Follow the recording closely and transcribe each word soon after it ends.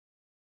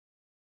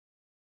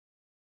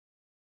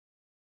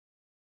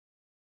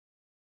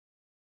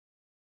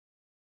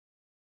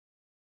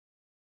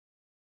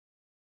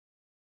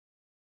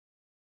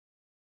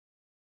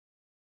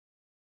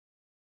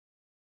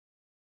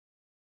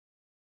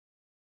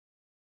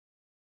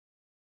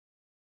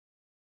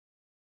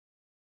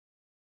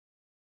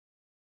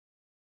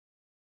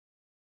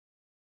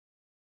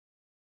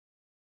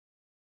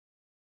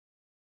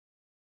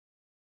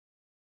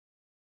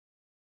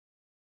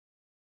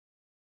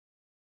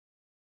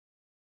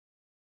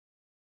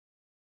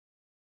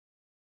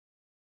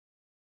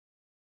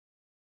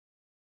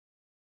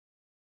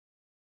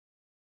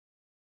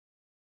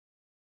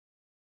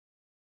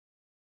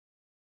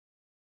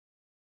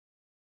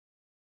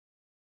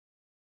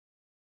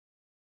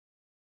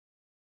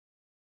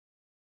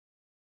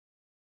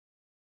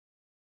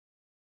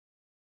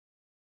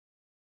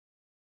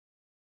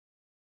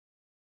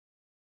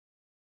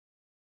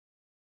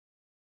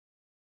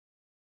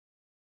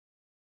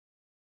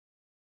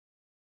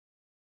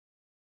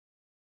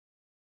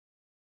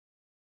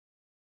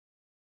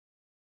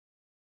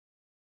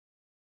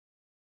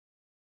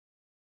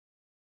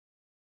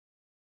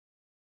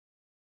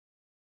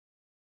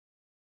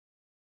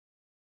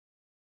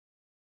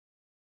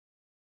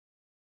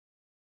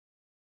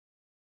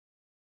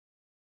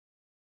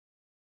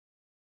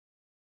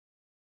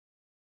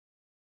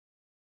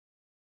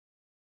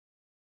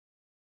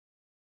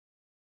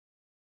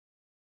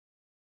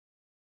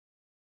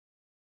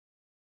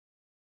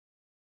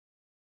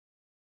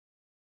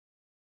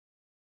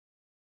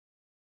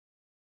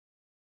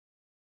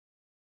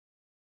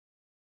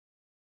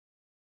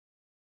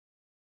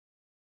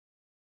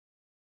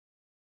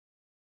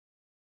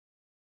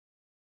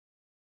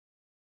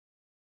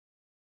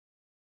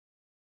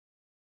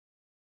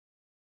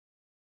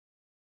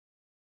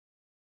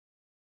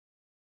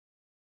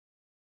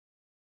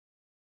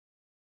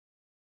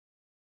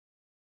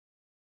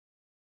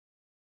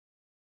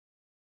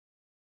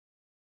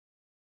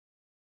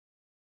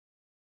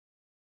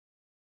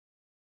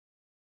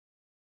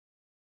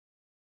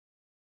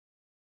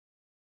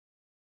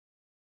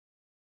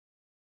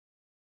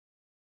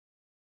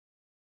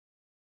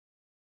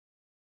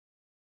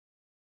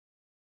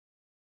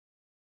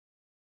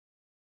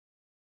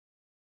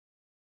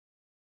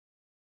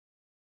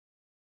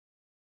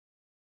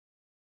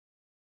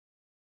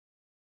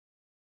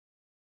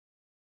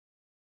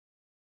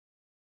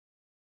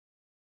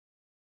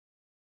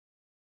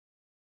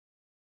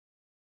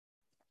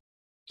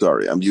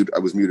Sorry, I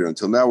was muted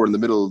until now. We're in the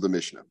middle of the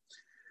Mishnah.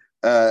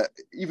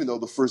 Even though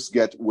the first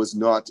get was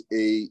not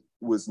a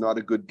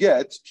good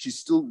get, she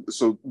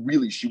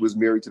was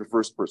married to the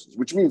first person,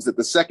 which means that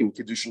the second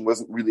kedushin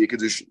wasn't really a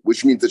kedushin,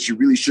 which means that she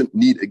really shouldn't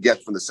need a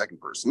get from the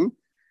second person.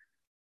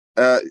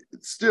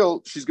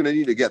 Still, she's going to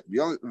need a get. The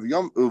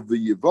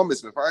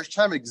Yevamis Mefarish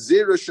Tamek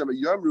Zera Shema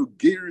Yamru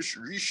Gerish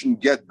Rishon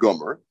Get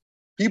Gomer.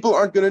 People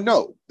aren't going to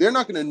know. They're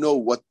not going to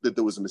know that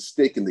there was a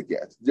mistake in the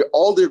get.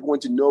 All they're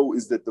going to know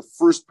is that the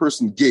first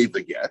person gave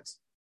the get.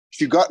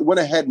 She went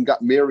ahead and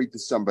got married to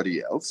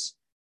somebody else.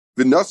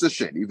 They're going to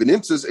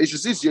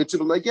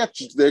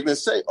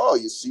say, "Oh,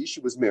 you see,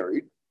 she was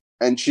married,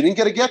 and she didn't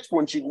get a get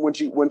when she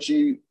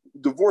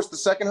divorced the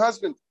second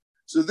husband.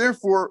 So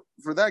therefore,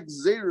 for that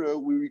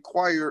gzeira, we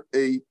require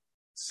a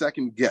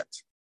second get."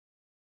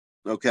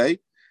 Okay,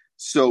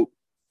 so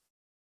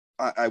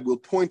I will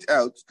point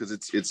out, because I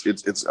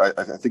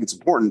think it's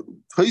important.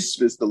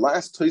 Tosfos, the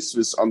last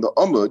Tosfos on the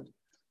Amud,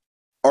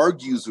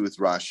 argues with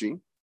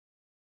Rashi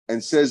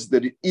and says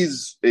that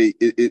it's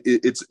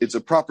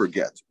a proper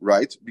get,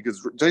 right? Because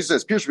Tosfos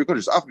says Pirsh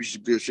v'kodesh afbi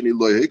sheni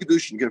lo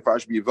hekdush and get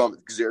fash b'yivam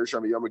gzeira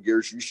sham yama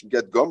gerish rishon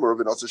get gomer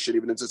and also sheni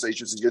v'nitza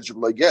seishus get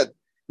shem lo get.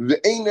 He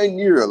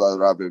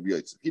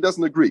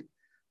doesn't agree.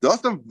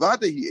 Get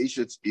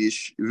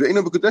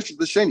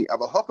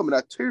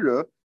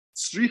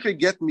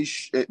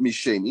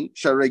misheni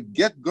sharei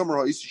get gomer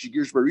ha'isi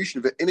shigirish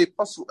barishin ve'ene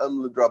pasul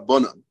el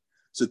l'drabanan.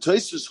 So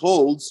Tosfos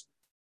holds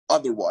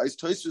otherwise.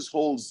 Tosfos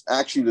holds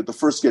actually that the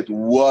first get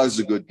was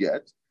a good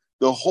get.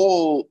 The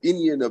whole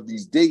inyan of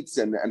these dates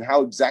and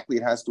how exactly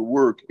it has to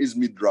work is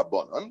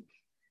midrabanan.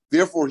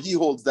 Therefore, he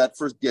holds that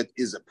first get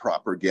is a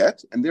proper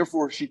get, and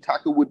therefore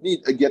Shitaka would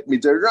need a get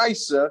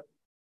midaraisa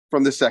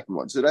from the second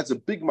one. So that's a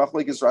big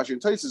machlekes Rashi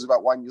and Tosfos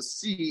about why you'll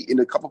see in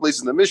a couple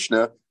places in the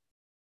Mishnah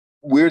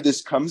where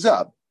this comes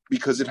up,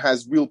 because it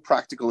has real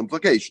practical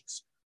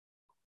implications.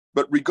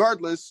 But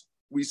regardless,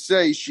 we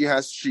say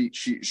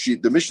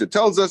the Mishnah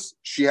tells us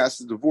she has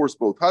to divorce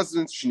both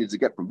husbands. She needs a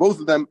get from both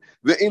of them.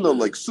 Ve'eno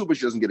like ksuba,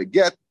 she doesn't get a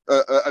get.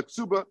 A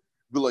ksuba.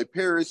 V'loy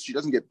Paris, she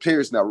doesn't get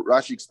Paris. Now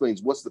Rashi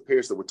explains what's the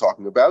Paris that we're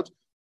talking about.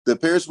 The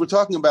Paris we're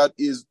talking about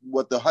is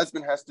what the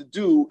husband has to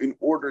do in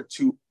order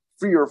to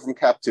free her from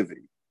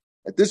captivity.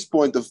 At this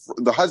point,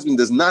 the husband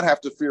does not have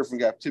to free her from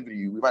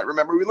captivity. We might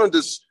remember we learned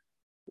this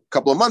a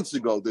couple of months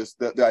ago.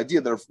 The idea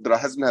that a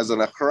husband has an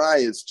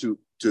achrayus to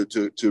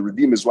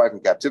redeem his wife from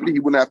captivity. He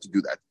wouldn't have to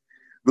do that.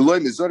 V'loy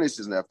mizonis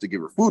doesn't have to give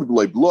her food.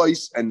 V'loy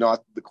blois, and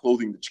not the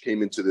clothing that she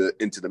came into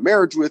the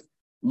marriage with.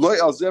 Loy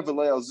alzeh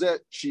v'loy alzeh,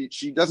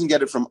 she doesn't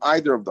get it from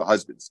either of the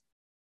husbands,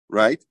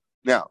 right?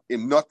 Now,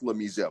 in notla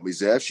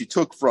mizeh, she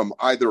took from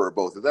either or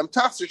both of them.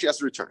 Tafsir, she has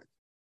to return it.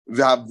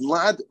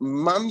 V'havlad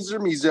mamzer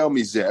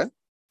mizeh,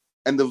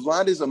 and the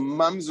vlad is a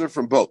mamzer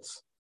from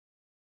both.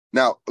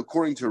 Now,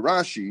 according to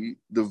Rashi,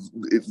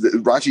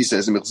 Rashi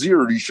says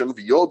Mechzir Rishon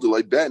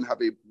v'yod ben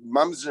have a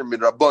mamzer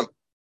midrabon.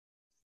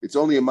 It's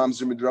only a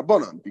mamzer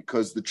midrabanan,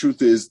 because the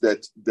truth is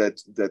that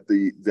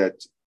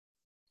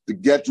the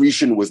get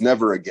Rishon was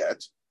never a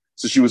get,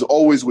 so she was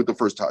always with the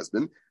first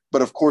husband.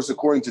 But of course,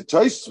 according to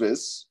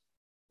Tosfos,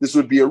 this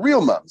would be a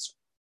real mamzer.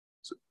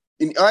 So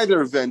in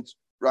either event,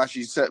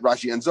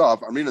 Rashi ends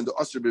off. Amrin the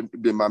Asr bin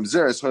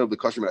Mamzeres Hoyel the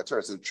Kashim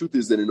Atar. So the truth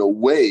is that in a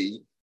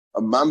way,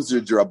 a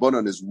mamzer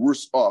d'Rabbanan is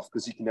worse off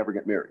because he can never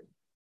get married,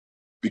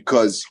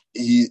 because a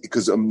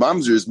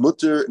mamzer is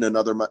mutter in a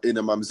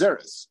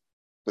mamzeres,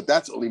 but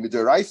that's only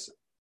midaraisa.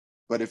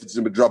 But if it's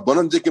a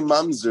midrabanan dikim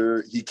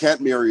mamzer, he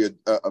can't marry a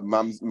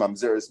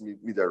mamzeres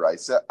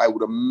midaraisa. I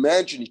would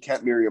imagine he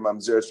can't marry a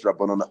mamzeres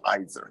drabanan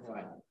either,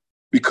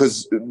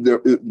 because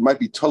it might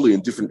be totally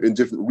in different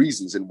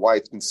reasons and why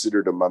it's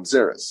considered a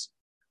mamzeres.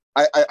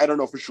 I don't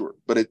know for sure,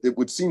 but it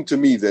would seem to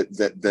me that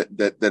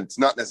it's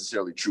not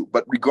necessarily true.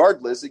 But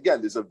regardless,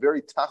 again, there's a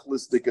very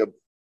tachlistic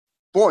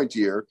point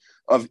here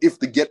of if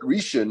the get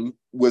rishon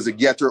was a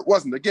get or it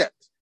wasn't a get.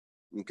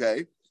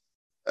 Okay.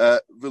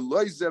 Neither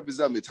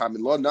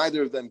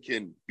of them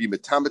can be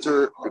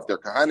metameter. If they're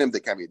kahanim, they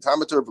can't be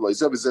metameter.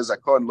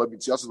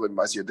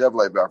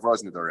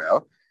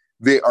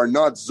 They are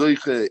not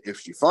zoiche if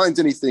she finds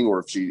anything, or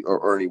if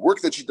or any work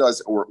that she does,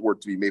 or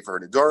to be made for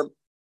her nedarim.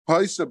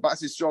 She's a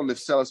bas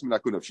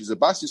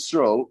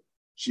Yisrael,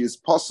 she is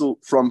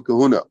puzzled from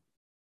kahuna.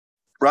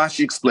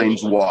 Rashi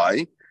explains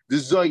why. The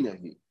zoyna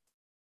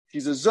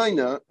she's a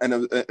zoyna, and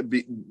the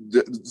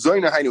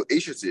zoyna hainu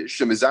eshes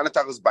shemizana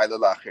tachas baila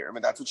lacher,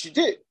 and that's what she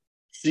did.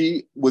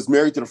 She was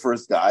married to the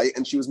first guy,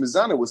 and she was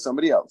mizana with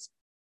somebody else.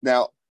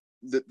 Now,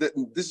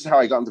 this is how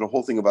I got into the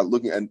whole thing about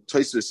looking at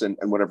Tosfos and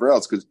whatever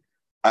else, because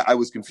I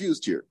was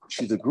confused here.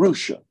 She's a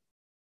grusha.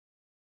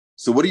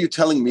 So what are you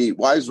telling me?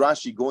 Why is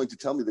Rashi going to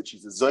tell me that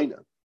she's a zoyna,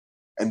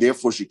 and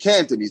therefore she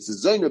can't? And it's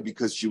a zoyna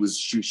because she was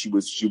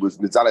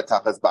mizana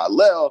tachas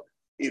ba'alel.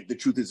 If the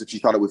truth is that she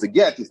thought it was a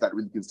get, is that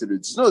really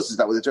considered znus? Is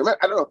that what the term? I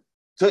don't know.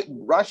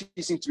 Rashi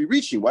seems to be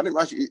reaching. Why didn't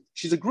Rashi?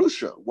 She's a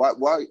grusha.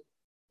 Why?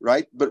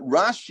 Right? But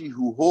Rashi,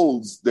 who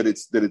holds that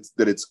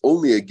it's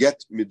only a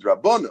get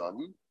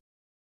midrabanan,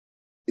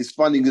 is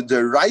finding a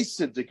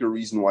derisive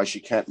reason why she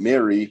can't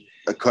marry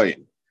a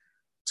kohen.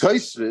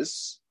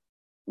 Tosfos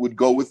would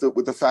go with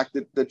the fact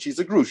that she's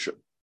a grusha.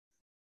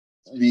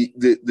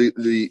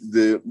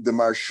 The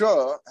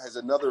Marsha has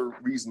another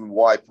reason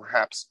why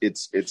perhaps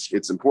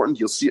it's important.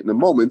 You'll see it in a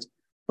moment.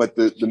 But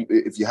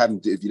if you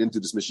didn't do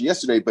this Mishnah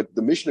yesterday, but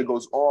the Mishnah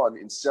goes on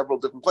in several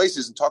different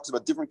places and talks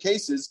about different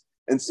cases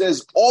and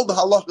says all the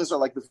halachas are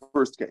like the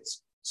first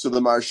case. So the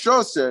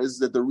Marsha says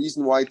that the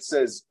reason why it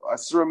says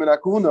Asura min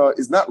hakuna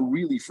is not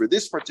really for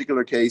this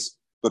particular case,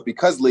 but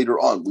because later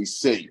on we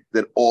say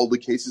that all the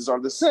cases are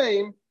the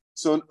same.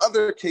 So in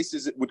other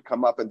cases it would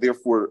come up, and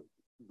therefore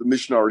the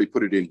Mishnah already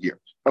put it in here.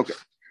 Okay,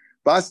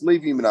 Bas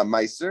Levi min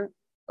meiser.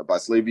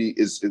 Bas Levi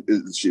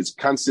she's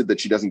constant that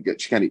she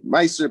can't eat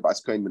meiser. Bas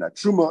Kohen min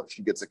truma,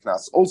 she gets a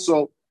knas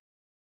also.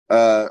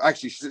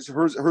 Actually,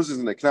 hers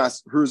isn't a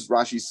knas. Hers,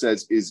 Rashi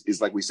says,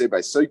 is like we say by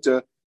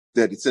Soita,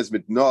 that it says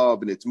mitna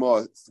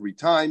v'nitma 3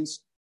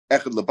 times.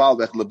 Echad lebal,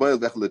 v'echad lebayil,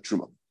 v'echad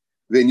letruma.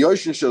 Then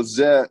yorshin shel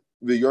zeh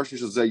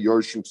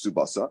yorshim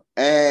ksubasa,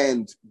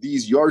 and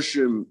these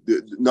yorshim,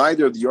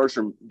 neither of the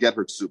yorshim get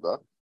her ksuba.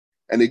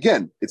 And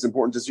again, it's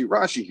important to see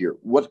Rashi here.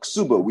 What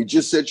ksuba? We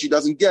just said she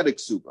doesn't get a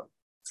ksuba.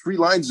 3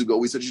 lines ago,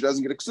 we said she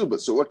doesn't get a ksuba.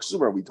 So what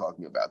ksuba are we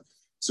talking about?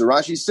 So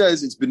Rashi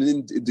says the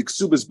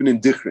ksuba has been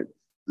indifferent.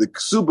 The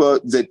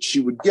ksuba that she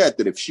would get,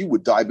 that if she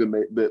would die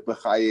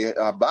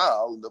b'chaye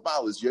Baal, the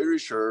Baal is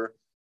Yerush her.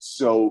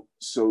 So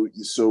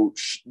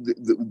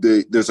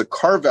there's a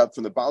carve out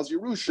from the Baal's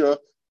Yerusha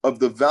of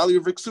the value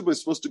of her ksuba is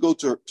supposed to go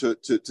to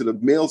the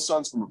male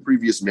sons from a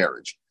previous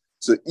marriage.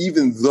 So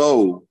even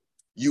though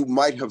you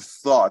might have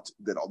thought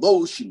that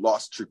although she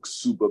lost her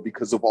ksuba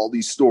because of all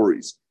these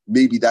stories,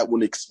 maybe that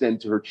wouldn't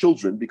extend to her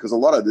children, because a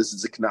lot of this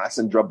is a knas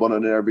and drabanan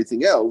and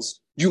everything else.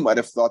 You might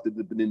have thought that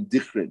they'd been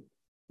indifferent,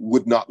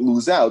 would not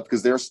lose out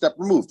because they're a step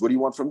removed. What do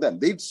you want from them?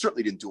 They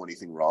certainly didn't do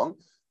anything wrong.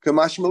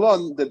 Kamash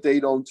Malon, that they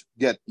don't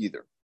get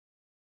either.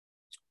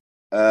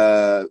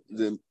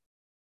 Pardon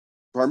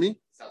me?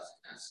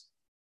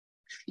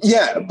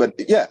 Yeah,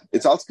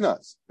 it's al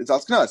knas. It's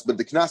al knas, but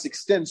the knas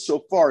extends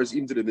so far as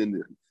even to the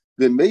minyan.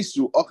 The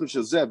mesu achav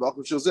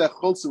shazeh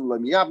cholsim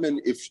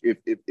lemiyabmin. If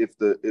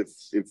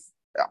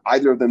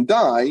either of them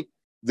die,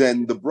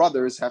 then the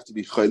brothers have to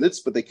be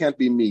chaylitz, but they can't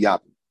be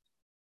miyabmin.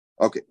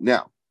 Okay,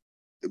 now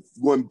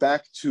going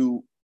back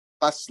to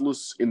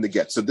paslus in the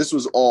get. So this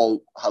was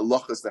all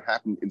halachas that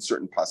happened in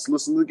certain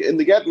paslus in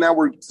the get. Now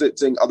we're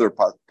saying other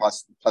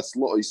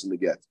paslois in the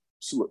get.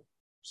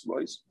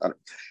 Slois, I don't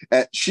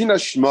know. Shina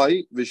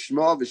Shmai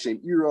v'Shma v'Shem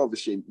Ira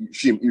v'Shem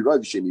Ira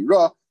v'Shem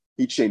Ira.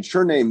 He changed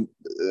her name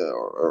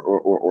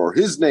or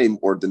his name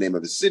or the name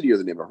of his city or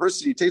the name of her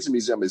city. All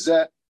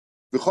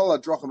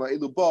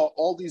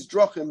these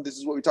drachim, this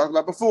is what we talked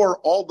about before,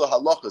 all the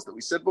halachas that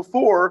we said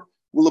before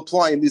will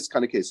apply in this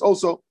kind of case.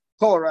 Also,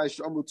 all the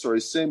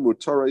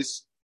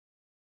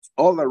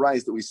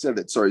rise that we said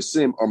that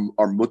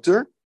are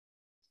mutter.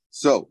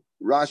 So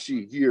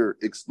Rashi here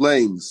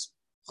explains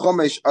so you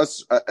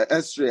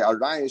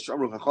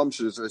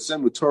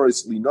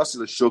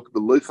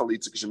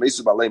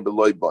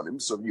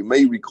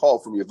may recall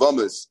from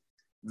Yavamas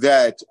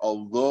that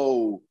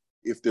although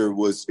if there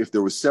was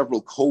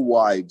several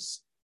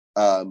co-wives,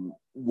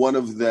 one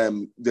of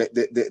them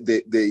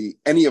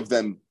any of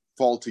them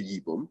fall to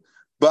Yibum,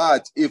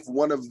 but if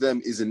one of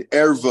them is an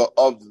erva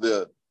of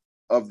the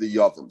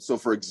Yavam, so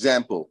for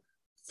example,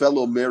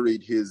 fellow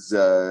married his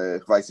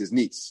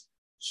niece.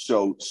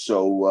 So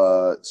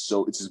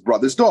it's his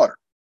brother's daughter.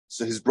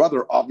 So his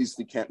brother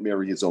obviously can't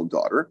marry his own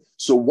daughter.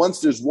 So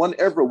once there's one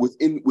ever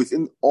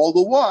within all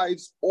the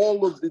wives,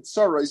 all of the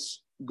tsarais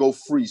go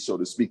free, so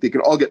to speak. They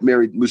can all get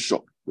married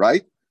lishok,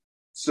 right?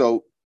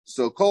 So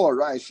kol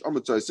araish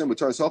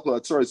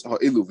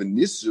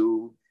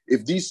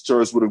if these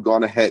tsarais would have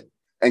gone ahead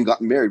and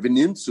gotten married,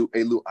 v'nimtzu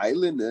elu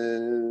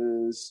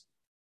ailenes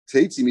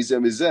teitzi mizeh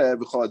mizeh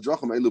v'chol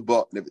hadrachim elu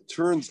ba. And if it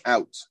turns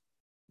out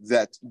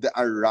that the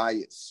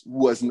Arias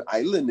was an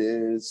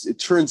islandess, it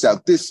turns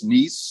out this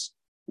niece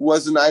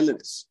was an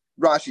islandess.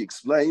 Rashi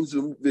explains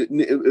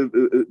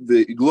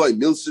the Gloy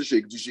Milsa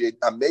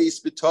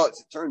Ameis Betos.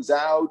 It turns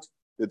out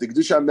that the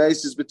Kedusha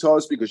Ameis is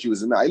Betos because she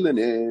was an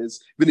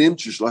islandess.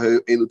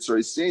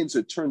 So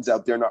it turns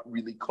out they're not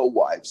really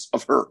co-wives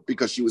of her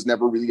because she was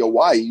never really a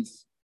wife.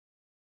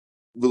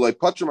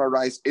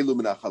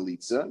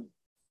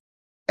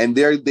 And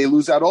there they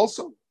lose out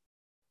also.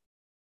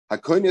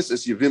 Hakonis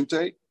is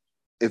Yevimte.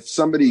 If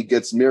somebody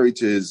gets married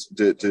to his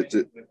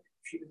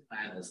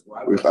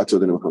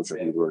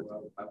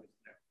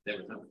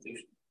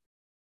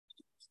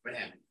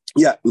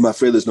yeah, I'm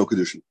afraid there's no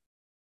kedushin.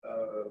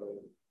 So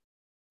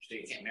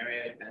you can't marry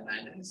an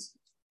islandess?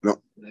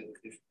 No.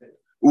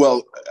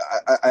 Well,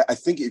 I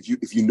think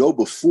if you know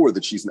before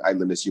that she's an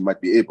islandess, you might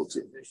be able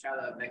to.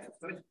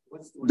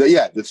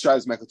 The shah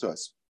is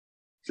mekatos.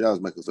 Shah is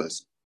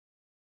mekatos.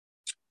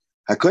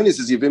 Hakonis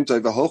is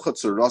Yevimte v'hochat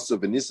tzarasa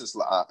v'nisas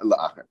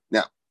la'acher.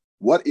 Now,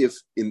 what if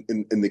in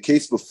the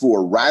case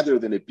before, rather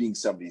than it being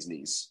somebody's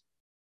niece,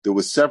 there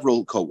was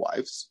several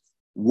co-wives.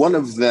 One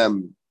of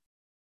them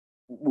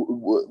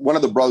one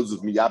of the brothers was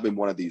miyabim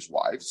one of these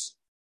wives,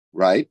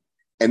 right?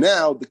 And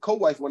now the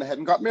co-wife went ahead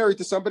and got married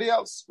to somebody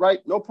else, right?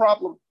 No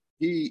problem.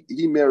 He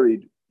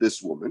married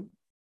this woman.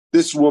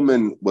 This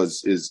woman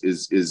was and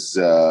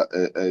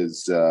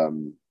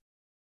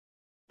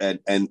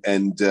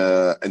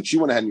she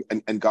went ahead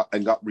and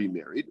got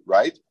remarried,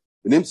 right?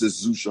 The name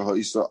says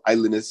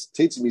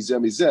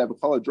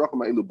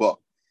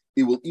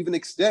it will even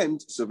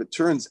extend. So if it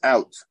turns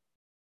out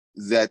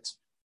that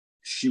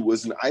she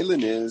was an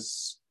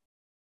islandess,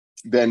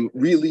 then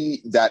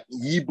really that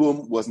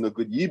yibum wasn't a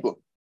good yibum.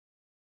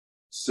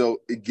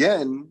 So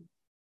again,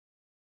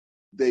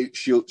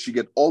 she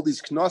get all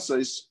these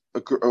knasais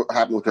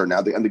happen with her now.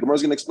 And the Gemara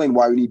is going to explain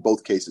why we need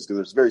both cases, because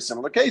there's very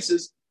similar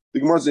cases. The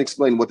Gemara is going to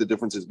explain what the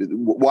difference is,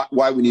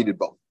 why we needed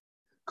both.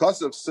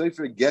 Because of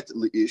sefer get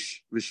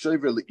leish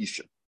v'shover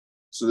leisha.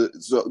 So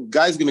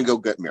guy's going to go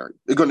get married.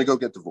 They're going to go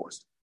get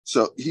divorced.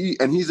 So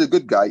he's a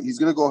good guy. He's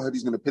going to go ahead.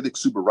 He's going to pay the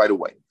ksuba right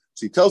away.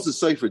 So he tells the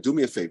sefer, do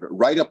me a favor,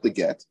 write up the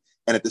get,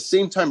 and at the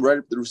same time write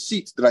up the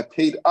receipt that I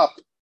paid up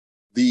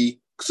the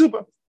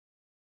ksuba.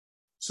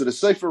 So the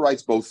sefer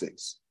writes both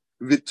things.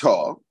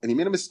 V'ta, and he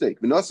made a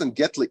mistake. V'nasan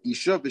get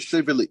leisha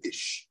v'shover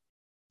leish.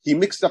 He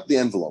mixed up the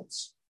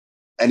envelopes,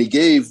 and he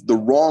gave the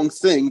wrong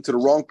thing to the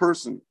wrong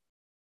person.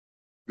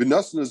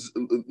 V'nasan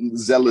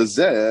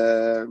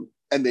zelazeh.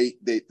 And they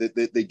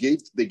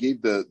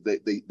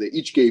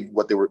each gave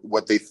what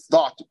they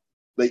thought.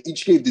 They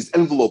each gave this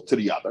envelope to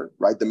the other,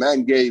 right? The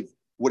man gave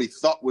what he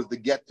thought was the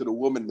get to the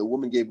woman. The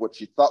woman gave what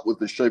she thought was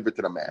the shover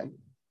to the man.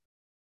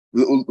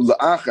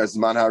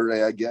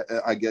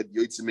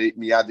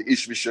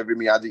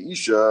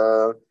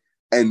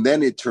 And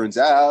then it turns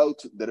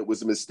out that it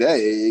was a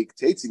mistake.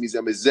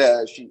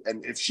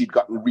 And if she'd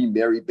gotten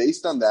remarried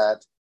based on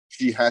that,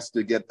 she has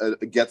to get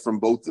a get from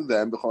both of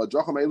them.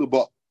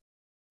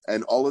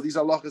 And all of these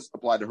halachas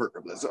apply to her.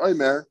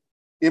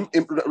 If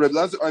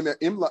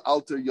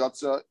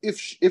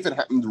it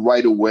happened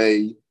right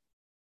away,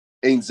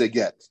 ein ze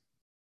get.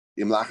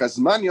 But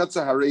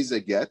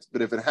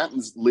if it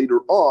happens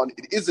later on,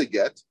 it is a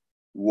get.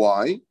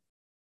 Why?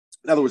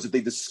 In other words, if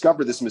they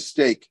discover this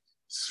mistake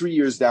 3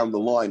 years down the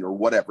line or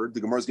whatever, the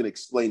Gemara is going to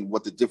explain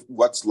what's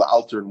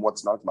la'alter and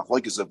what's not.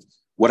 Machlokes of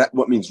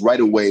what means right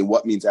away and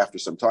what means after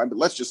some time. But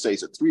let's just say,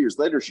 so 3 years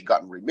later, she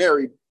gotten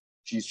remarried.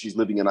 She's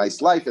living a nice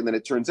life, and then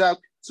it turns out.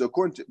 So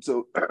according to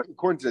the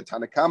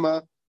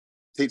Tanakama,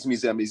 takes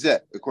mizeh mizeh.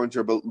 According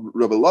to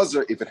Rabbi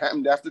Lazar, if it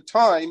happened after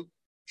time,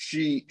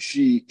 she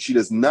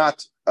does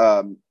not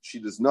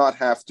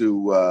have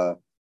to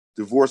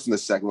divorce in the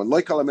second one.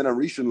 So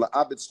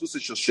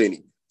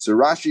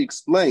Rashi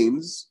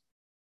explains.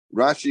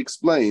 We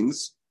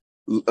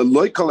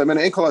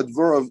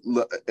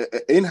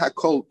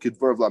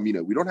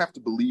don't have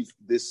to believe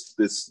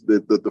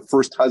the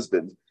first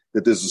husband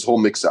that there's this whole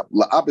mix-up.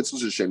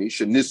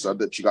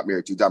 That she got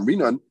married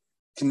to.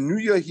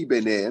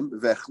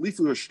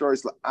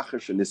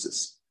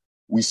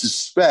 We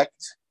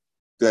suspect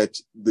that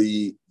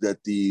the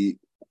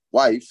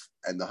wife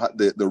and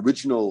the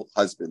original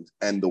husband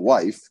and the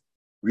wife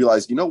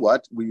realized, you know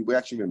what, we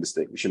actually made a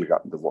mistake. We shouldn't have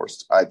gotten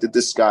divorced.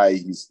 This guy,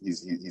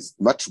 he's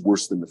much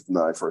worse than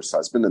my first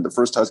husband, and the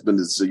first husband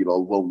is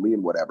lonely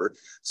and whatever.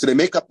 So they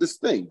make up this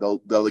thing.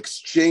 They'll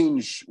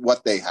exchange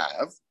what they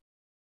have,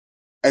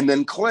 and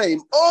then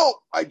claim, oh,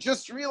 I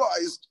just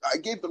realized I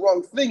gave the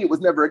wrong thing. It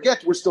was never a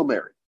get. We're still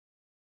married.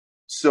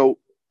 So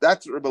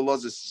that's what Rabbi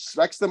Loza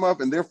suspects them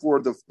of, and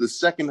therefore the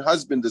second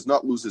husband does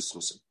not lose his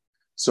chusim.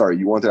 Sorry,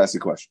 you wanted to ask a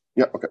question.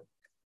 Yeah, okay.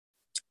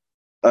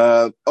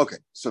 Okay,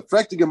 so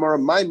Frekti Gemara,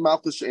 my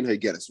Malchus Shein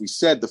Hagenis. We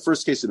said the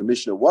first case in the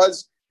Mishnah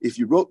was if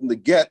you wrote in the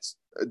get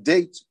a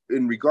date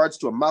in regards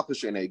to a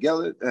Malchus Shein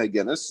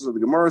Hagenis. So the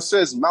Gemara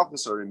says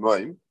Malchus are in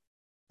Moim.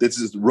 This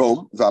is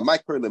Rome. I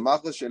didn't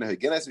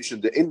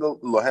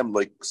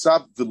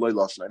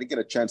get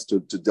a chance to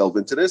delve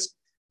into this,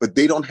 but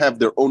they don't have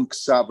their own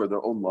ksav or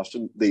their own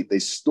lashon. They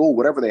stole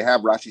whatever they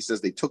have. Rashi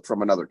says they took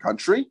from another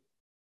country.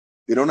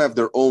 They don't have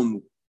their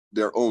own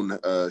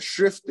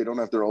shrift. They don't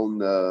have their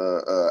own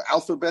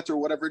alphabet or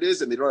whatever it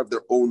is, and they don't have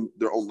their own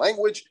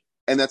language,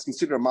 and that's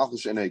considered a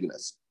malchus and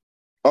hagenes.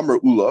 Amar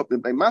Ula,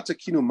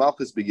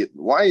 malchus begittin.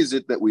 Why is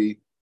it that we're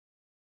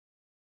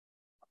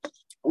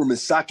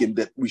misakin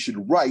that we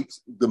should write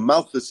the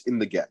malchus in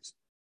the get?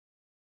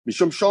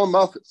 Mishum shalom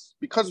malchus,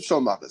 because of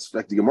shalom malchus. In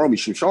fact, the Gemara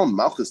mishum shalom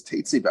malchus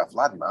teitze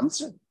b'aflad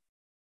mamzer.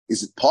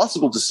 Is it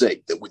possible to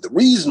say that the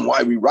reason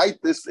why we write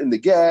this in the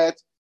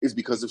get is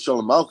because of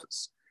shalom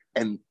malchus?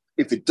 And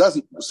if it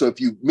doesn't, so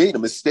if you made a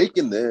mistake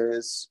in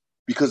this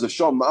because of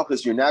shalom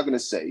malchus, you're now going to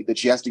say that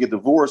she has to get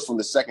divorced from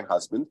the second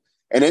husband,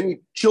 and any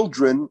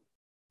children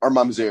are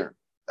mamzer.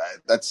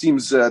 That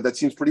seems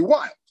pretty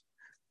wild.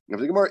 That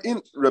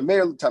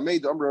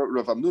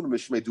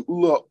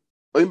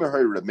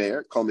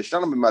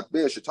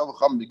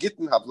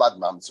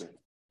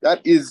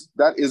is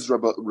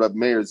Rab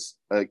Meir's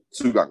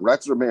tzugang.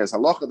 That's Rab Meir's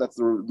halacha. That's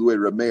the way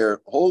Rab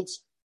Meir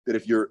holds. That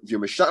if you're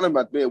Mishana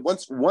Matbeah,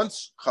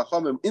 once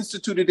Chachamim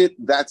instituted it,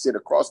 that's it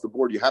across the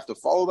board. You have to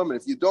follow them, and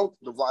if you don't,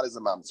 the Vlad is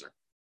a mamzer.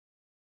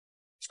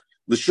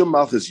 L'shum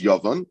malchus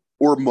Yavan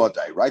or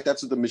Madai, right?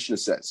 That's what the Mishnah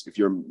says. If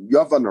you're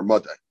Yavan or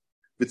Madai,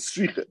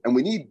 v'tzricha, and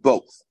we need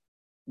both.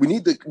 We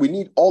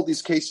need all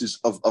these cases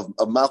of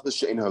malchus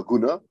she'en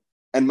haguna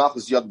and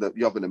malchus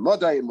Yavan and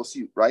Madai, and we'll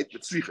see, right?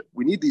 V'tzricha.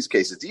 We need these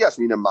cases. Yes,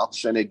 we need malchus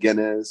she'en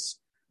genes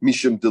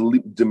mishum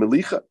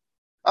demelicha.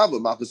 Ava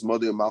malchus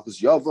Madai and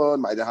malchus Yavan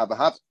might have a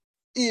half.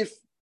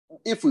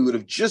 If we would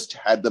have just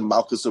had the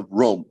Malchus of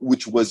Rome,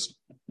 which was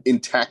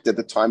intact at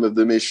the time of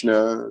the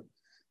Mishnah,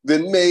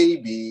 then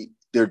maybe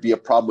there'd be a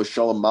problem with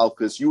Shalom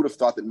Malchus. You would have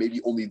thought that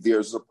maybe only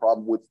there's a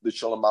problem with the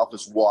Shalom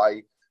Malchus.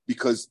 Why?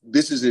 Because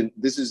this is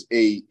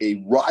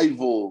a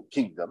rival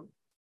kingdom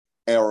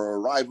or a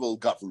rival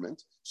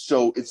government.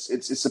 So it's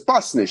a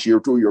pasnish. You're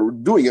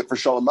doing it for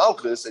Shalom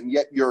Malchus, and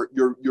yet you're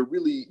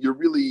really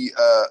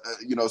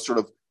sort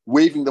of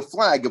waving the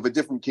flag of a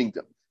different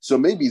kingdom. So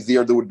maybe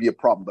there would be a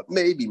problem, but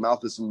maybe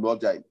Malchus and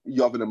Madai,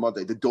 Yavan and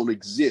Madai, that don't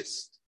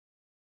exist,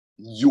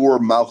 your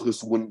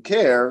Malchus wouldn't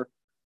care.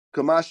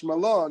 Kamash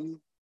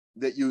Malon,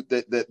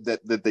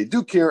 that they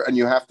do care, and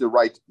you have to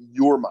write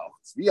your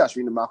Malchus.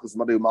 Malchus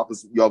Madai,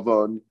 Malchus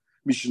Yavan,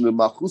 Mishin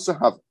Malchus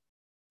have.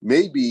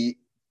 Maybe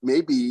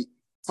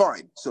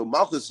fine. So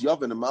Malchus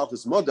Yavan and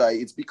Malchus Madai,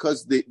 it's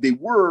because they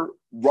were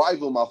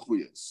rival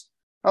Malchuyas.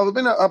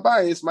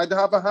 Abayis might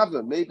have a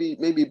hava. Maybe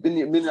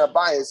Binyan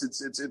Abayis.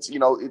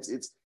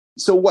 It's.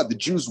 So what? The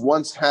Jews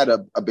once had a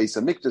Beis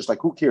Hamikdash.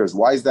 Like, who cares?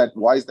 Why is that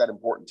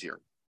important here?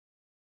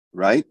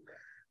 Right?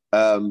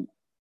 So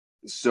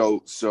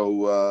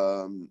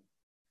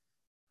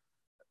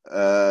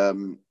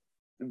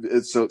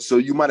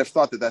you might have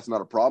thought that that's not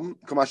a problem.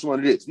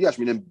 It is.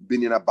 Binyan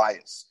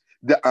Abayis.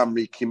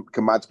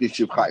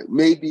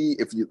 Maybe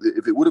if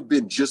it would have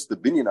been just the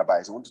Binyan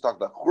Abayis, I want to talk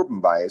about Churban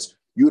Bayis,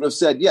 you would have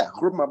said, yeah,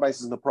 Churban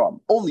Abayis isn't the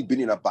problem. Only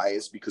Binyan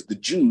Abayis, because the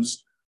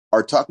Jews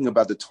are talking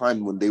about the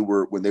time when they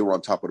were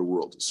on top of the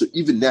world. So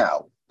even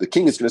now, the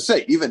king is going to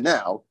say, even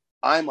now,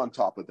 I'm on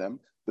top of them,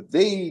 but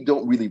they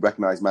don't really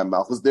recognize my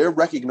Malchus. They're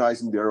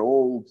recognizing their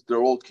old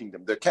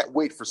kingdom. They can't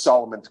wait for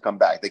Solomon to come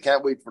back. They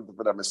can't wait for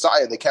the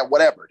Messiah. They can't,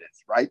 whatever it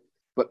is, right?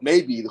 But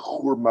maybe the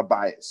Churban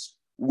Abayis,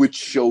 which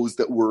shows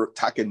that we're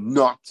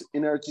not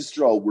in Eretz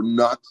Yisrael, we're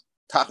not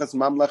Tachas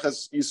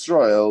Mamlechas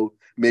Yisrael,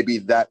 maybe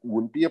that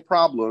wouldn't be a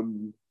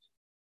problem.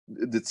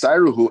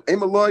 Therefore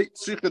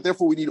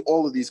we need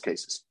all of these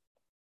cases.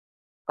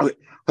 Okay.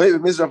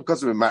 Who's the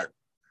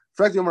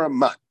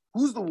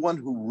one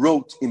who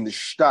wrote in the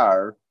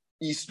star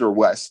east or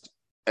west,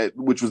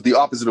 which was the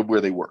opposite of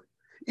where they were?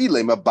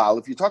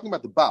 If you're talking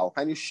about the Baal,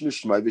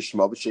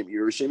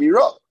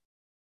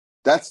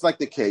 that's like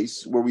the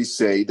case where we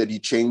say that he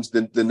changed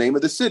the name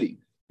of the city.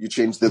 You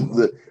change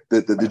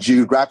the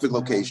geographic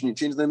location, you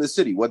change the name of the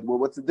city.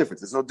 What's the difference?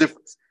 There's no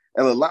difference.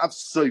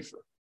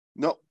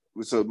 No.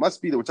 So it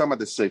must be that we're talking about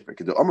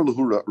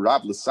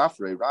the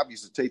Sefer. Rab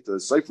used to take the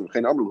Sefer.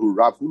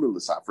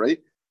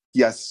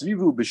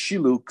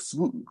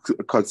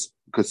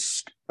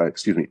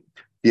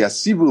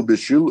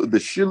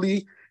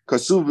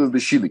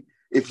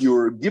 If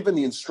you're given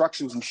the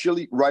instructions in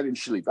Shili, write in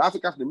Shili.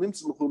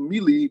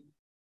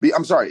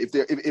 I'm sorry, if they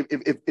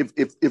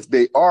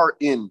are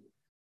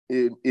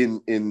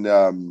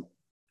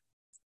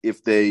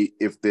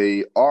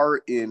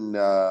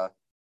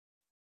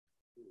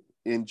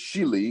in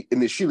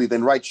Shili,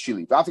 then write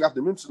Shili.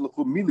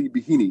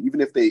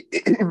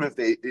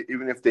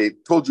 Even if they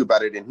told you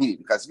about it in Hini,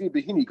 because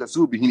Bihini,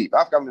 Kasu Bihini.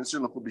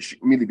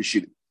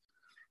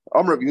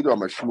 Amr Yehuda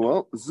Amar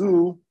Shmuel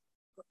Zu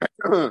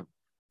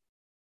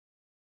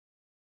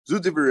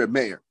Divir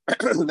Meir.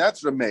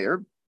 That's the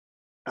Meir.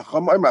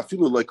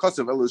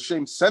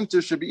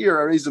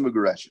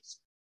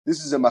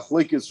 This is a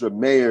machlekes Reb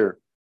Meir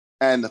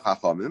and the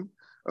Chachamim.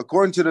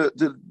 According to the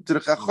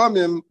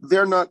Chachamim,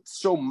 they're not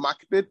so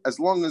makbid as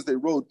long as they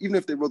wrote, even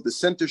if they wrote the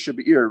center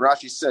Shabir.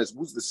 Rashi says,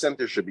 who's the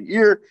center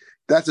Shabir?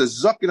 That's a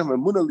Zakin of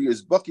Amunali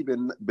is Baki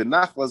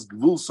Benachlas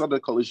Gvul Sada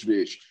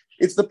Kalishvish.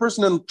 It's the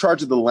person in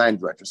charge of the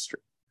land registry.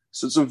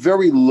 So it's a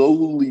very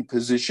lowly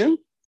position,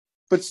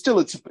 but still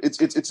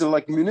it's a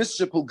like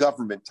municipal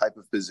government type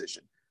of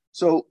position.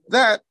 So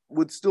that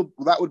would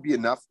be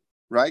enough,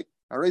 right?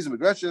 Now,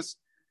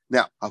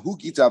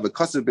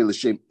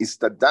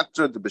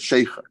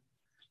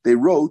 they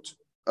wrote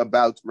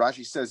about,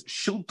 Rashi says,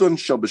 Shilton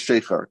shel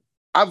b'sheicher,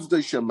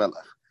 Avdei shel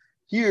melech.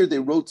 Here they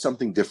wrote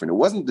something different.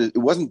 It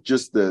wasn't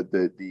just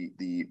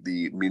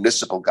the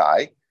municipal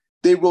guy.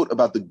 They wrote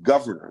about the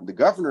governor. The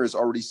governor is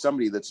already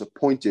somebody that's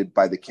appointed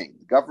by the king.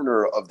 The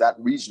governor of that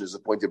region is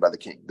appointed by the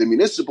king. The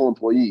municipal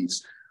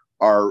employees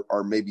are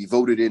maybe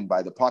voted in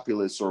by the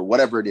populace or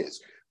whatever it is.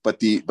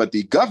 But the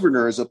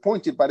governor is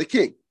appointed by the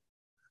king.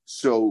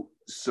 So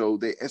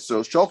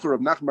Shulchan Rav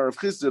Nachman of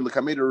Chisda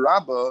l'kamed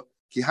Rabba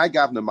ki hai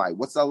gavnamai.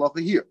 What's the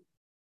halacha here?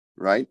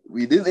 Right?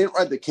 We didn't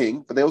write the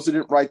king, but they also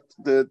didn't write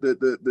the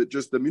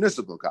just the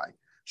municipal guy.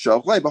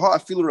 Even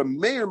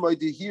Rameir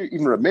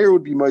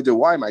would be moide.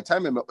 Why? My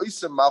time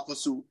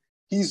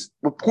he's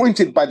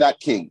appointed by that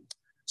king.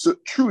 So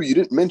true, you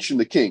didn't mention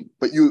the king,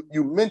 but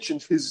you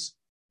mentioned his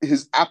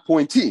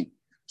appointee.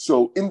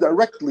 So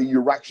indirectly,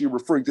 you're actually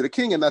referring to the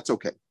king, and that's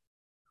okay.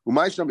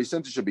 What's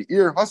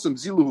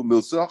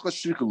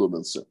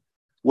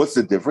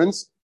the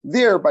difference?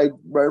 There, by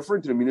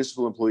referring to the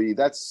municipal employee,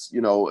 that's,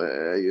 if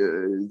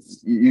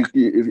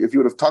you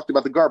would have talked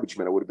about the garbage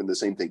man, it would have been the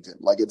same thing to him.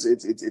 Like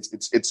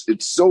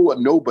it's so a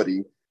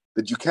nobody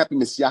that you can't be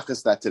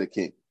misyachas that to the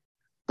king.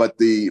 But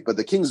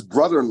the king's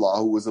brother-in-law,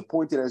 who was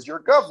appointed as your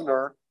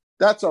governor,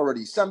 that's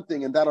already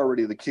something, and that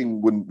already the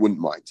king wouldn't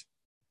mind.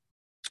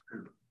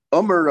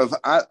 Amar of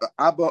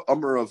Abba,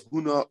 Amar of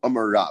Huna,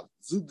 Amar Rav.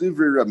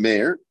 Zudivri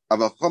Rameir,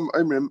 Avacham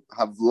Imrim,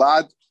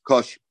 Havlad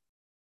Kosher.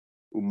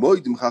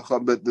 But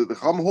the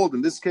Chum hold,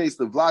 in this case,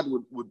 the Vlad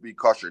would be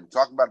kosher. And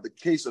talking about the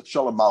case of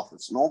Shalom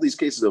Malchus. In all these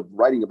cases of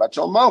writing about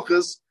Shalom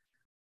Malchus,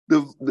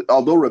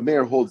 although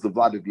Rameir holds the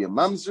Vlad to be a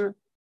mamzer,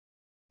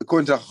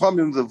 according to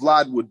Chachamim, the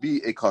Vlad would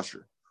be a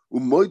kosher.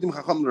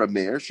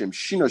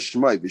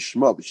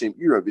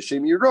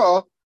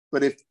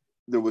 But if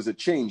there was a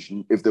change,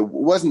 if there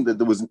wasn't that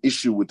there was an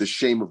issue with the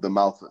shame of the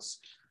Malchus,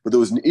 but there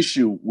was an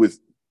issue with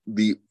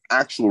the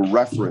actual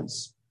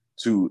reference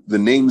to the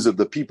names of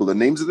the people, the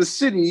names of the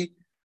city,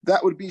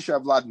 that would be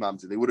Shavlad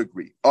Mamzer. They would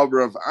agree. Of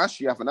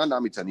Ashi Afanana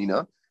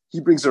Mitanina, he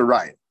brings a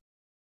riot.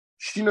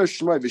 Shino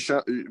Shema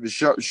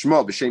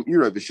V'Shem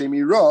Ira V'Shem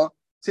Ira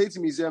Teitzi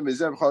Mizem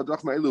Mizem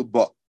Chadach Ma'ilu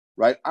Ba.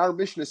 Right? Our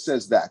Mishnah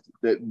says that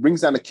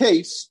brings down a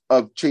case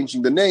of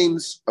changing the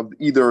names of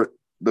either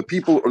the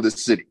people or the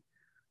city.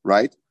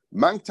 Right?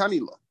 Mang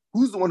Tanila.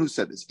 Who's the one who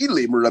said this?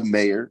 Ilayim Rab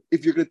Meir.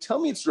 If you're going to tell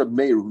me it's Rab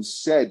Meir who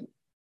said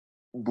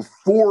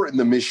before in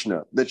the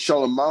Mishnah that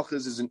Shalom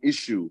Malchus is an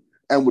issue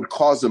and would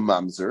cause a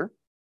mamzer,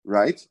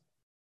 right?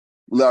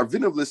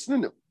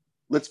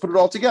 Let's put it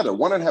all together.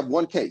 Why not have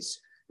one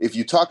case? If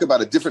you talk about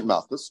a different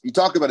Malchus, you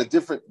talk about the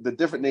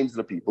different names of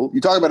the people,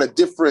 you talk about a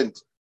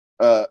different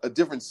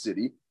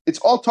city. It's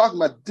all talking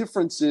about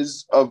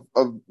differences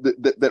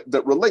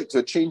that relate to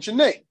a change in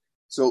name.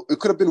 So it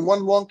could have been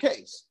one long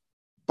case.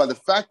 By the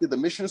fact that the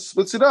Mishnah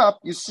splits it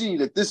up, you see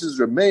that this is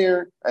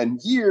Rameir, and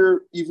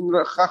here even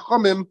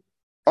Chachamim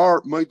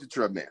are moed to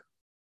Rameir.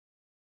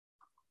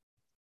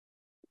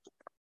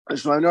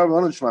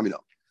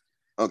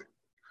 Okay.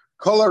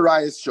 Kol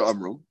harayos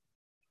she'amru.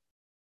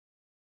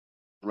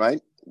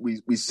 Right?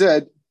 We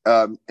said,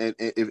 and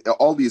if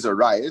all these are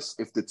rayos,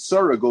 if the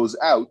tzara goes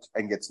out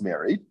and gets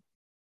married,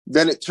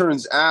 then it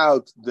turns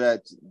out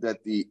that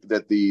the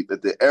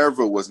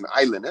erva was an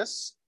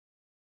islandess,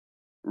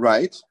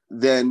 right?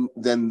 Then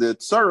the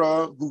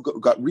tzara who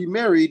got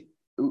remarried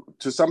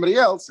to somebody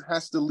else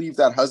has to leave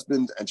that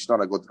husband, and she's not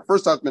going to go to the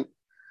first husband.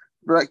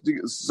 Nisuin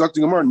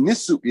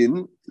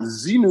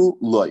zinu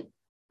loy.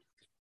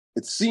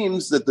 It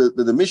seems that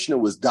the Mishnah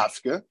was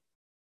dafka,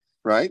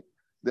 right?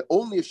 That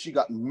only if she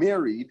got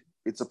married,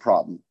 it's a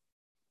problem.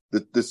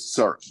 This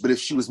tzara. But if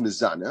she was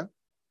mizana,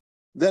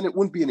 then it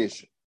wouldn't be an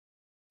issue.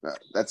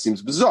 That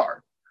seems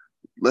bizarre.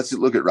 Let's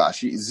look at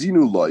Rashi.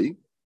 Zinu loy.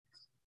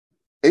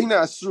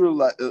 Eina asur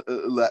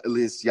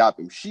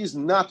lehisyabim. She is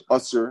not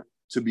usur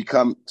to be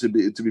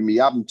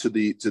miyabim to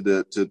the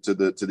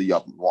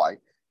yabim. Why?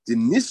 The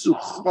nisu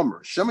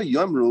chomer shema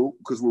yamru,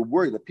 because we're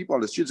worried that people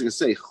on the streets are going to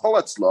say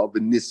cholatzla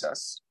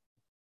v'nisas,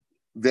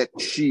 that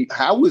she.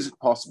 How is it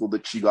possible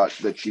that she got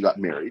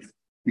married?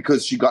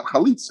 Because she got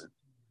chalitza,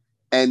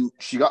 and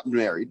she got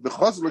married. And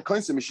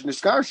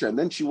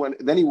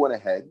then he went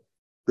ahead.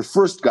 The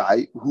first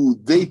guy who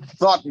they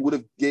thought would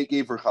have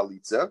gave her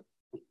chalitza.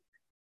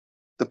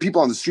 The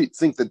people on the street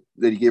think that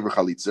he gave her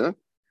chalitza.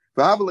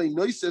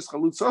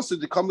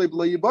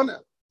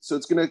 So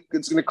it's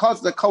gonna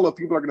cause that color.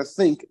 People are gonna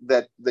think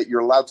that you're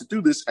allowed to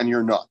do this and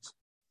you're not.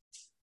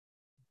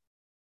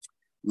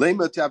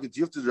 Maybe it's a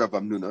tiyufta of Rav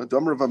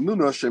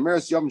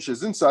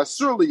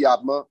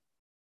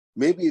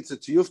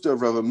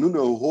Amnuna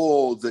who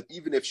holds that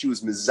even if she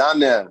was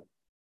mizaneh,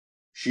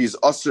 she's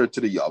usher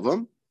to the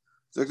yavam.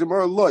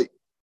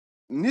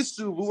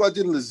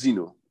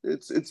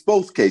 It's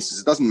both cases.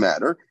 It doesn't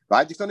matter.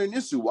 Why did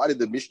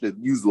the Mishnah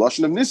use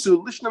lashon of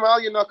nisu?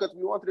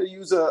 We wanted to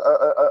use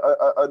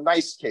a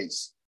nice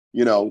case,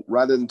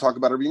 rather than talk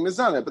about her being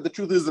mizaneh. But the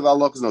truth is that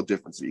Allah is no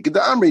difference. You get the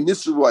amri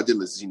nisu v'adin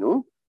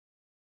lezinu.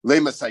 They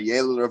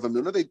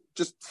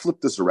just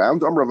flip this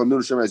around. We're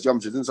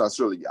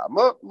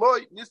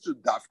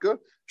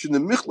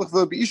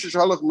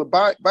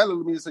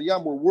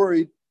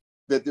worried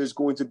that there's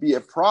going to be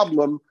a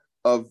problem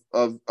of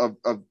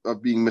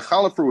being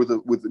mechalafer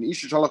with an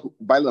isha shalach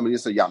bailam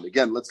yisayam.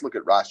 Again, let's look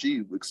at Rashi,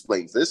 who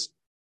explains this.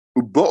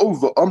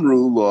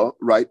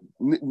 Right?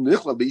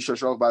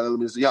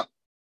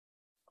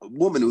 A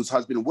woman whose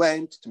husband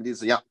went to Medina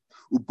Sayam.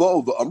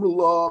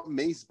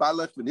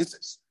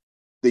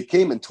 They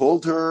came and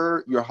told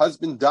her, your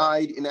husband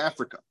died in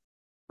Africa,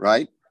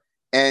 right?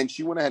 And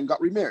she went ahead and got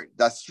remarried.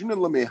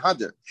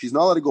 She's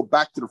not allowed to go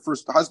back to the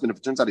first husband if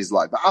it turns out he's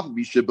alive.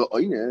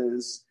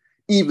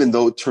 Even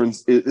though it's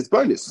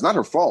bonus. It's not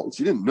her fault.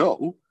 She didn't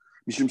know.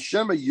 We're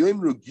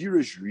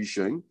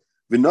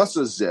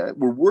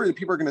worried that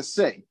people are going to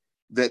say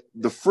that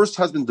the first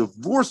husband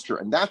divorced her,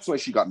 and that's why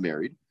she got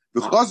married.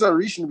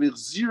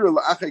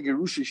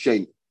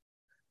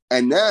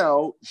 and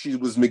now she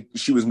was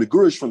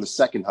megurish from the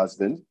second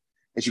husband,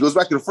 and she goes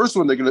back to the first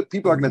one.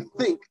 People are gonna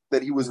think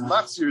that he was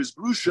machzir his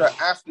grusha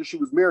after she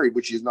was married,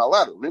 which she's not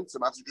allowed to.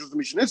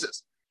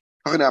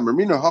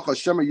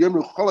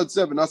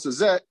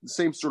 The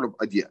same sort of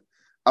idea.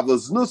 But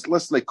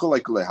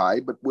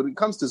when it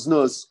comes to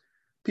znus,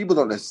 people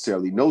don't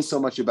necessarily know so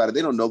much about it.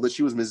 They don't know that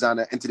she was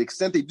mizana, and to the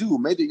extent they do,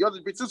 maybe to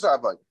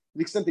the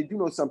extent they do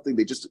know something,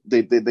 they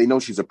know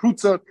she's a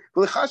prutza.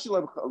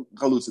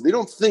 They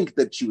don't think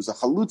that she was a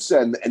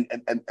halutza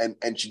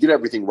and she did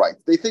everything right.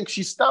 They think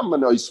she's stam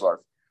manoisvar.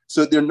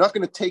 So they're not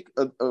going to take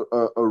a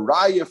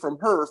raya from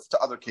her to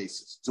other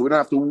cases. So we don't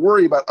have to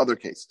worry about other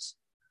cases.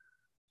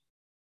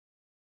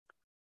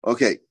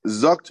 Okay,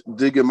 zogt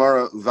de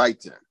Gemara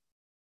weiter.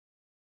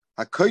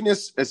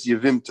 Hakoines es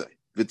yevimte.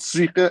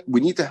 We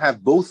need to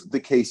have both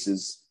the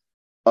cases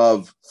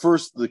of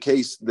first the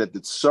case that the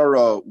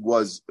tsara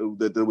was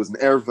that there was an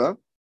erva,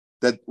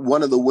 that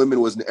one of the women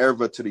was an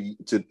erva to the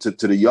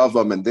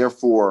yavam, and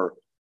therefore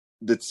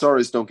the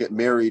tsaras don't get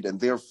married,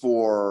 and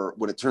therefore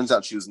when it turns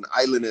out she was an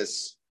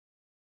islandess,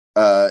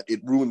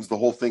 it ruins the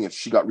whole thing. If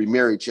she got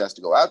remarried, she has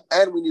to go out.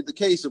 And we need the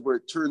case of where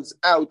it turns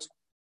out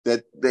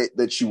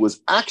that she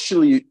was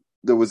actually.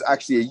 There was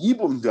actually a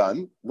yibum done.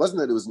 It wasn't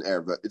that it was an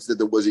erva. It's that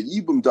there was a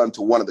yibum done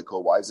to one of the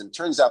co-wives, and it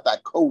turns out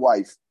that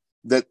co-wife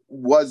that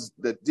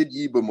did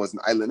yibum was an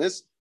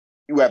islandess.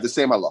 You have the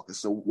same halakha.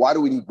 So why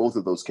do we need both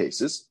of those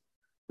cases,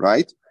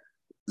 right?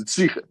 If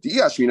we would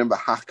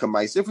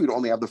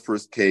only have the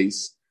first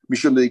case,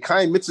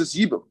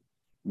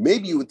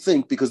 maybe you would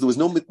think because there was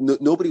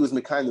nobody was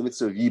mekayim the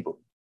mitzvah of yibum,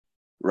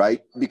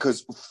 right?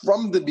 Because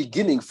from the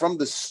beginning, from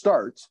the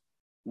start,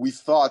 we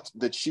thought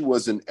that she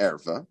was an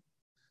erva.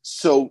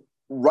 So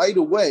right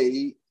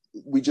away,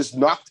 we just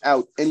knocked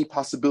out any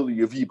possibility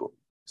of yibum.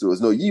 So there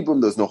was no yibum,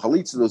 there was no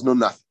chalitza, there was no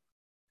nothing,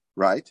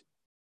 right?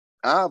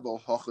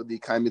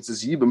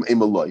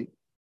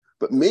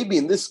 But maybe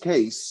in this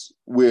case,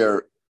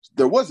 where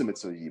there was a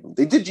mitzvah yibum,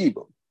 they did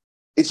yibum.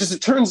 It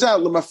turns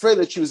out, Lamafre,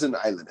 that she was an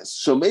islandess.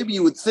 So maybe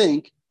you would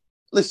think,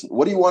 listen,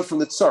 what do you want from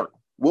the tsar?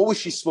 What was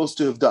she supposed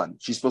to have done?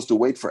 She's supposed to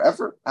wait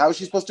forever? How is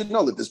she supposed to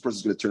know that this person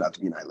is going to turn out to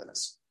be an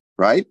islandess,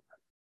 right?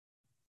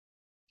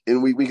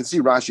 And we can see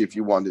Rashi if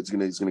you want. He's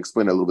going to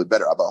explain it a little bit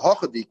better. And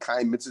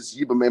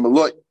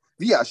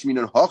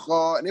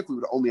if we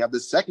would only have the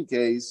second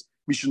case,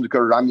 okay,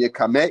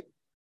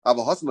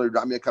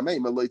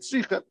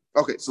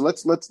 so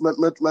let's go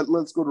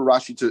to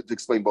Rashi to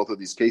explain both of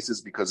these cases,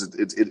 because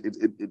it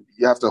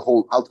you have to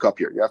hold out cup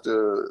here. You have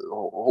to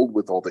hold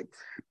with the whole thing.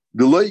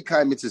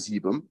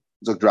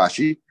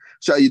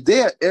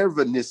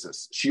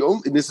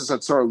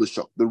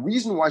 The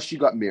reason why she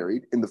got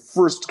married in the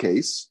first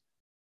case,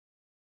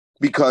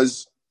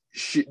 because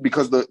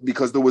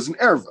there was an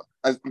erva,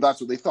 and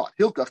that's what they thought.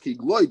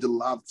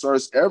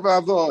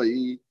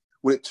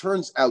 When it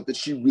turns out that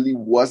she really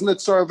wasn't a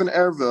tsar of an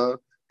erva,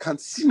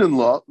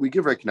 we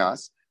give her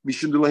knas.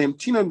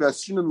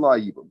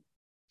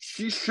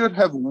 She should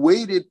have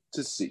waited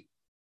to see.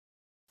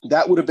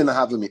 That would have been the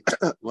havami.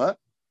 What?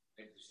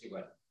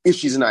 If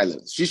she's an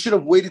island, she should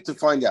have waited to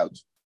find out.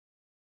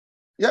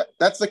 Yeah,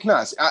 that's the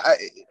knas.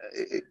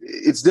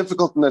 It's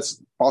difficult and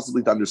that's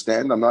possibly to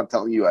understand. I'm not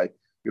telling you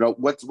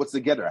what's the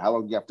getter? How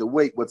long do you have to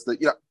wait? But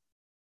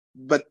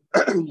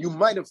you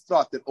might have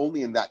thought that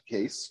only in that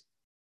case.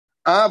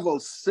 But in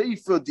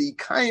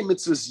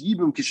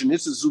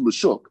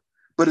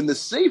the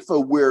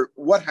Seifa, where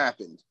what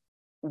happened?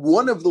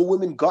 One of the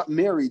women got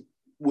married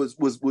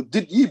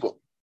did yibum,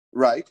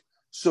 right?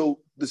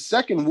 So the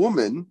second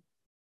woman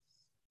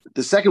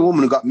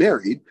who got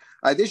married,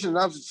 she's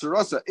not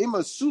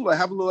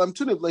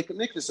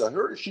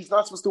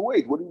supposed to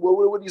wait. What do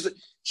you say?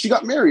 She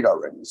got married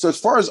already. So as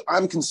far as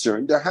I'm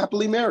concerned, they're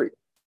happily married.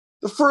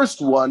 The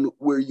first one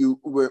where you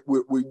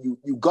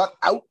got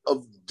out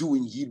of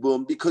doing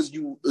yibum because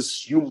you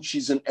assumed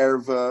she's an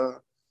erva,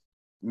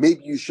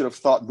 maybe you should have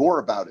thought more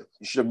about it.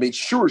 You should have made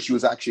sure she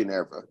was actually an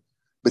erva.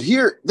 But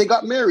here they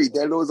got married.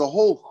 There was a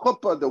whole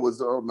chuppah. There was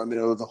a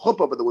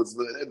chuppah, but there was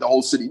the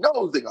whole city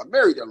knows they got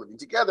married. They're living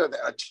together. They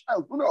had a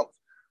child. Who knows?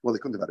 Well, they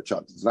couldn't have had a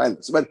child. It's an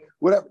island. But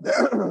whatever. They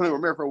were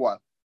married for a while.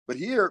 But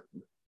here,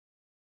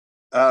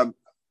 okay.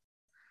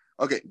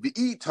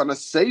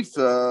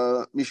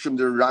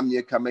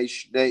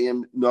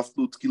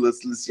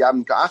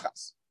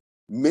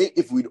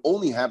 If we'd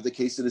only have the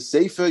case of the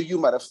Sefer, you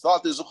might have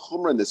thought there's a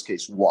chumrah in this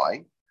case.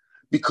 Why?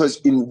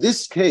 Because in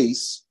this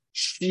case,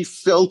 she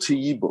fell to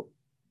yibum.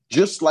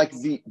 Just like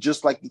the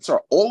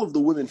tsar, all of the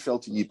women fell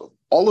to yibum.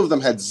 All of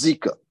them had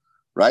zika,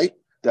 right?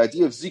 The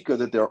idea of zika,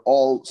 that they're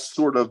all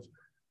sort of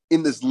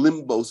in this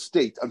limbo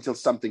state until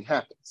something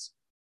happens,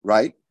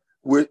 right?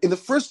 Where in the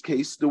first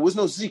case there was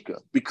no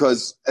zika,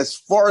 because as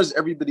far as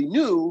everybody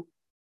knew,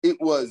 it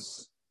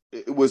was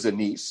a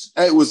niece.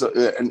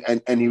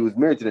 And he was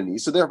married to the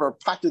niece, so therefore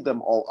packed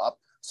them all up.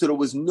 So there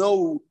was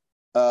no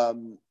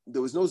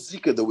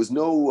zika. There was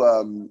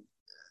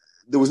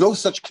no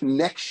such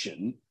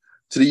connection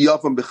to the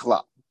Yavam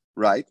Bichlal.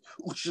 right?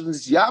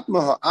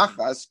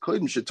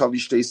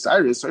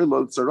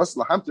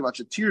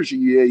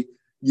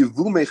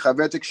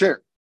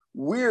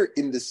 Where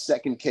in the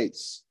second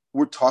case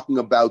we're talking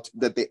about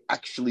that they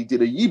actually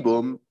did a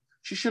yibum,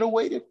 she should have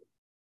waited.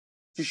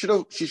 She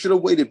should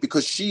have waited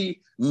because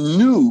she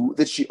knew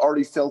that she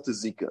already felt a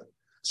zika.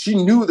 She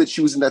knew that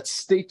she was in that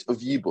state of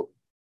yibum.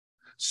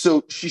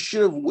 So she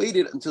should have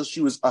waited until she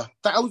was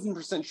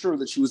 1,000% sure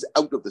that she was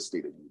out of the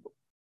state of yibum.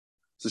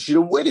 So she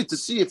should have waited to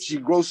see if she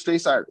grows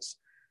stays iris.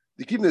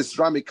 She has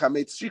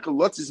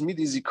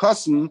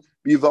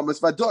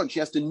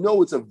to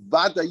know it's a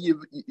vada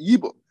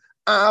yibum.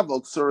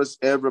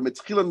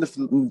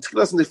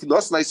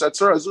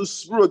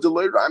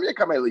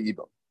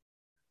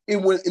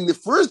 In the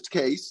first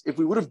case, if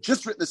we would have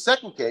just written the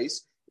second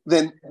case,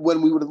 then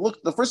when we would have looked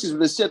at the first case, we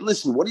would have said,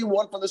 listen, what do you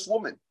want from this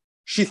woman?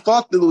 She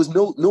thought that there was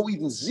no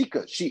even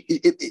zika.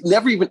 It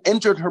never even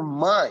entered her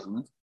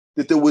mind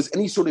that there was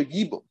any sort of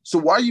yibum. So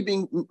why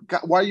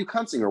are you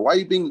counseling her? Why are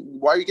you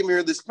giving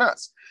her this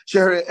class?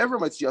 The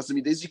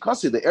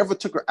ever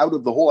took her out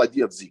of the whole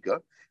idea of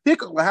zika.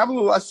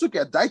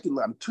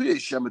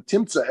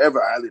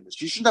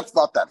 She shouldn't have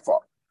thought that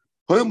far.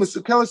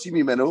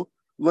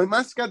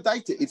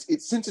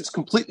 It's since it's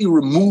completely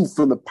removed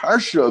from the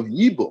parsha of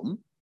yibum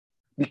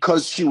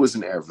because she was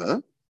an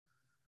erva.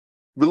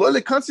 Then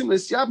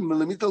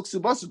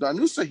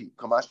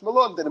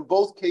in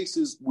both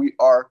cases we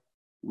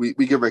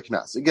give her a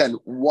knas. Again,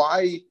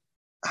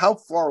 how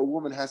far a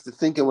woman has to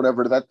think and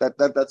whatever,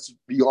 that's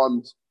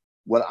beyond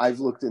what I've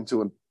looked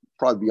into and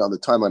probably beyond the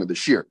timeline of the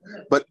shir.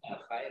 But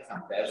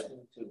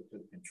to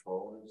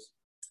control this.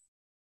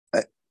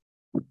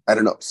 I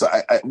don't know. So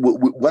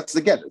what's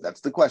the getter?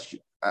 That's the question.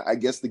 I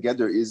guess the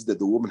getter is that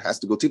the woman has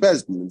to go to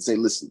Bezdin and say,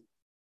 listen,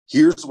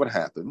 here's what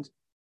happened.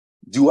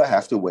 Do I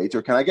have to wait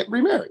or can I get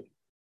remarried?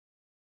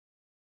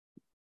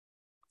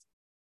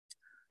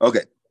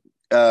 Okay.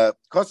 Okay. So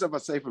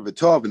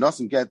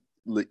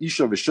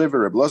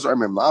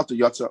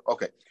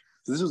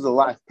this was the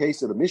last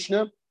case of the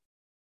Mishnah,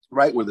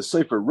 right, where the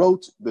Sefer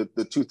wrote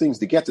the two things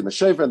to get in the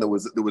Shever, and there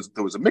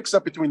was a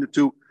mix-up between the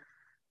two.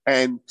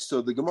 And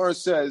so the Gemara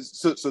says,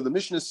 so the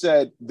Mishnah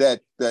said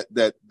that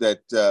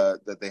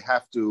they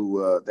have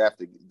to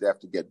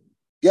get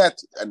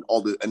and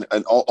all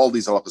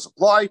these halachas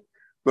apply,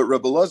 but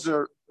Rabbi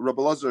Elazar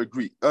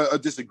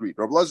disagreed.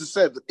 Rabbi Elazar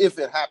said that if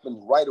it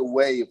happened right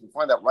away, if we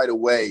find out right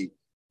away,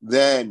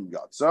 then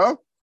yatsa.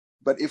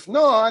 But if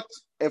not,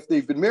 if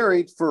they've been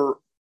married for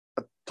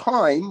a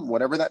time,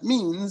 whatever that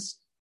means,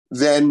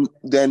 then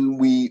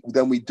we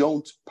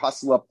don't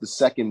passel up the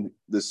second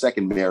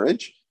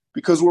marriage.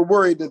 Because we're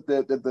worried that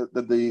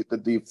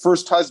the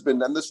first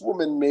husband and this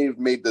woman may have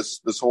made this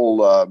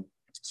whole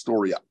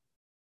story up.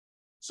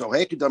 So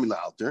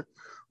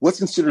what's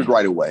considered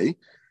right away?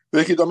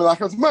 What's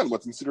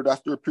considered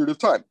after a period of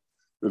time?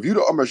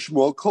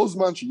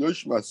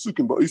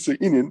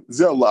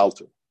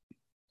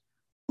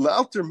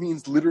 La'alter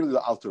means literally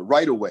la'alter,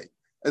 right away.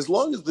 As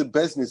long as the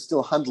bezin is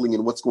still handling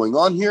in what's going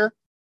on here,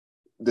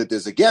 that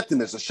there's a get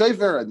and there's a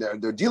shaver and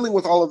they're dealing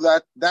with all of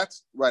that,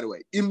 that's right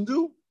away.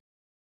 Imdu,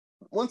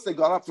 once they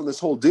got up from this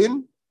whole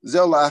din,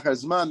 zel la'achar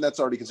zman, that's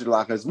already considered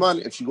la'achar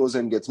zman. If she goes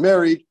in and gets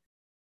married,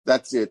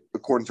 that's it,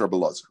 according to Rabbi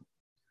Elazar.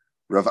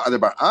 Rav Ada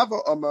bar Ava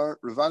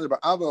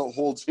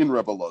holds in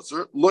Rabbi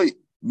Elazar, loy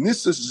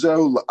nisas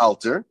zel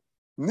la'alter.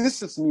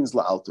 Nisas means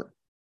la'alter,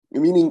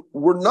 meaning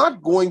we're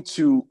not going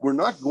to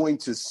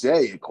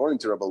say, according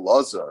to Rabbi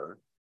Elazar,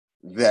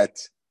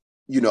 that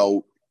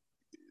we're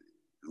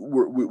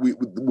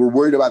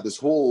worried about this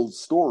whole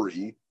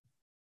story.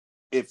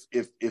 If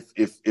it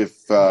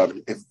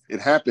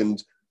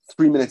happened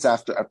 3 minutes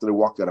after they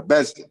walked out of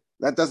Bezdin,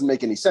 that doesn't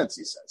make any sense.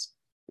 He says,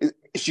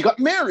 if she got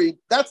married,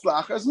 that's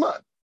la'achar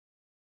zman.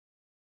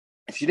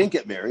 If she didn't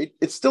get married,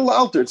 it's still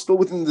altered. It's still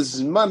within the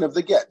zman of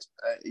the get.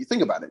 You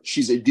think about it.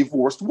 She's a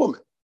divorced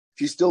woman.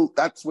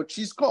 That's what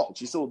she's called.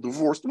 She's still a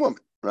divorced woman,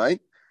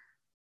 right?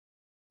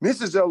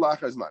 Mrs.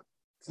 la'achar zman.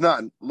 It's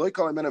not.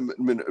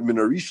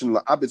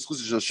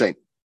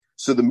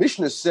 So the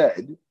Mishnah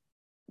said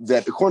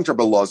that according to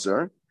Rabbi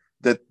Elazar,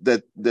 that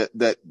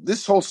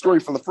this whole story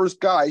from the first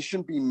guy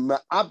shouldn't be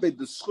ma'abed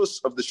the schus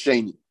of the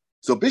sheni.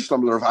 So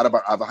bishlam Rav Ada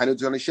bar Ava hainu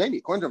tzana sheni.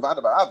 According to Rav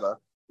Ada bar Ava,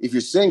 if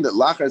you're saying that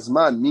la'achar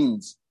zman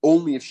means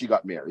only if she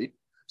got married,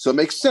 so it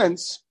makes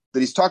sense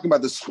that he's talking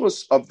about the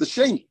schus of the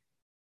sheni,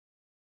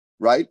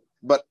 right?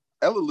 But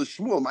Ela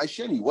l'Shmuel, my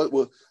sheni.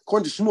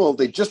 According to Shmuel,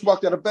 they just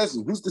walked out of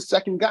Bezin. Who's the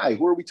second guy?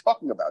 Who are we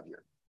talking about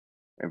here?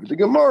 And for the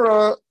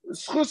Gemara,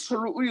 schus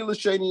haru'uya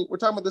l'sheni. We're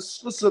talking about the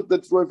schus of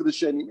that's right for the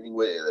sheni.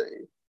 Anyway,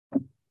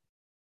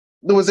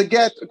 there was a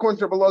get, according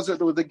to Rabbi Elazar,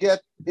 there was a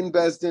get in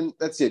Bezdin.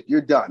 That's it.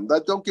 You're done.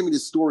 Don't give me the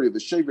story of the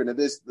shaver and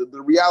this.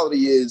 The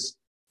reality is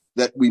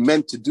that we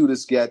meant to do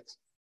this get,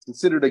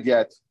 considered a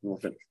get, and we'll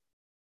finish.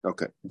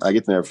 Okay. I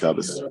get there,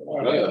 Shabbos.